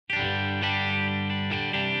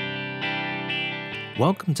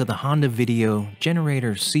Welcome to the Honda Video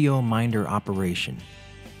Generator CO Minder operation.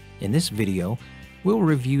 In this video, we'll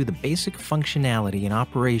review the basic functionality and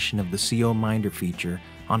operation of the CO Minder feature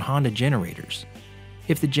on Honda generators.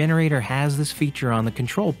 If the generator has this feature on the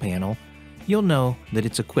control panel, you'll know that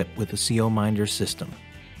it's equipped with a CO Minder system.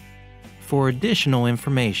 For additional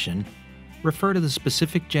information, refer to the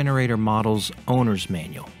specific generator model's owner's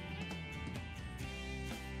manual.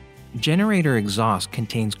 Generator exhaust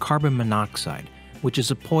contains carbon monoxide, which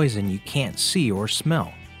is a poison you can't see or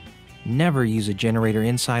smell. Never use a generator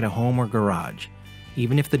inside a home or garage,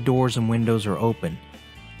 even if the doors and windows are open.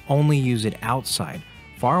 Only use it outside,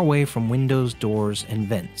 far away from windows, doors, and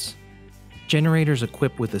vents. Generators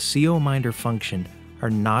equipped with a CO Minder function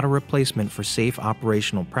are not a replacement for safe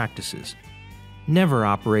operational practices. Never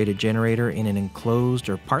operate a generator in an enclosed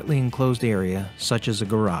or partly enclosed area, such as a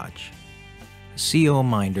garage. A CO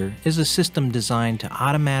Minder is a system designed to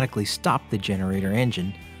automatically stop the generator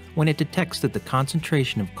engine when it detects that the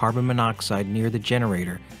concentration of carbon monoxide near the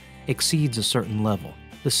generator exceeds a certain level.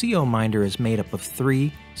 The CO Minder is made up of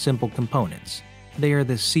three simple components. They are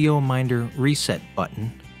the CO Minder reset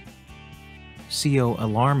button, CO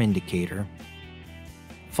alarm indicator,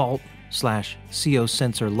 fault/CO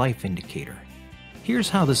sensor life indicator. Here's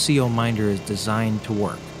how the CO Minder is designed to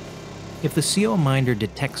work. If the CO Minder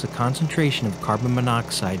detects a concentration of carbon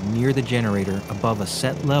monoxide near the generator above a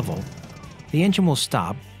set level, the engine will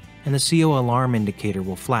stop and the CO alarm indicator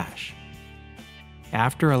will flash.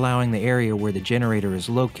 After allowing the area where the generator is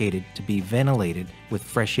located to be ventilated with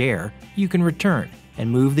fresh air, you can return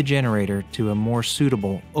and move the generator to a more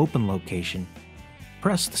suitable open location.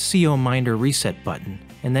 Press the CO Minder reset button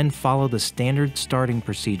and then follow the standard starting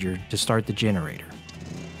procedure to start the generator.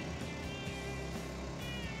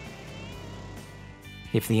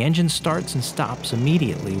 If the engine starts and stops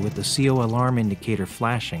immediately with the CO alarm indicator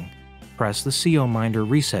flashing, press the CO Minder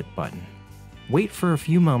reset button. Wait for a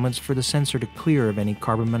few moments for the sensor to clear of any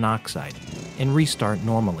carbon monoxide and restart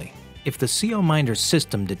normally. If the CO Minder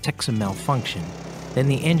system detects a malfunction, then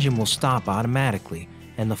the engine will stop automatically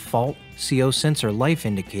and the fault CO sensor life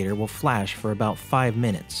indicator will flash for about 5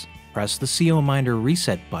 minutes. Press the CO Minder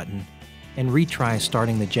reset button and retry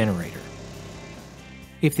starting the generator.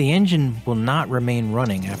 If the engine will not remain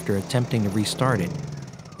running after attempting to restart it,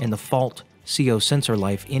 and the fault CO sensor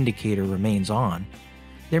life indicator remains on,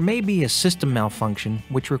 there may be a system malfunction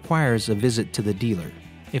which requires a visit to the dealer.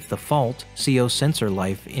 If the fault CO sensor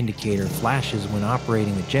life indicator flashes when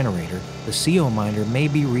operating the generator, the CO Minder may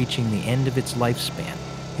be reaching the end of its lifespan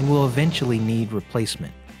and will eventually need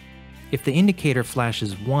replacement. If the indicator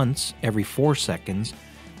flashes once every 4 seconds,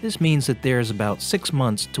 this means that there is about 6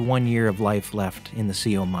 months to 1 year of life left in the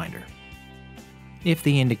CO Minder. If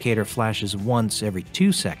the indicator flashes once every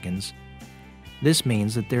 2 seconds, this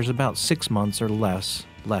means that there's about 6 months or less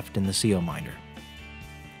left in the CO Minder.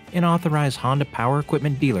 An authorized Honda Power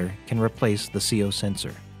Equipment dealer can replace the CO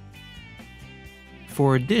sensor.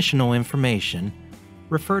 For additional information,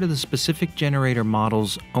 refer to the specific generator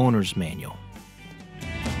model's owner's manual.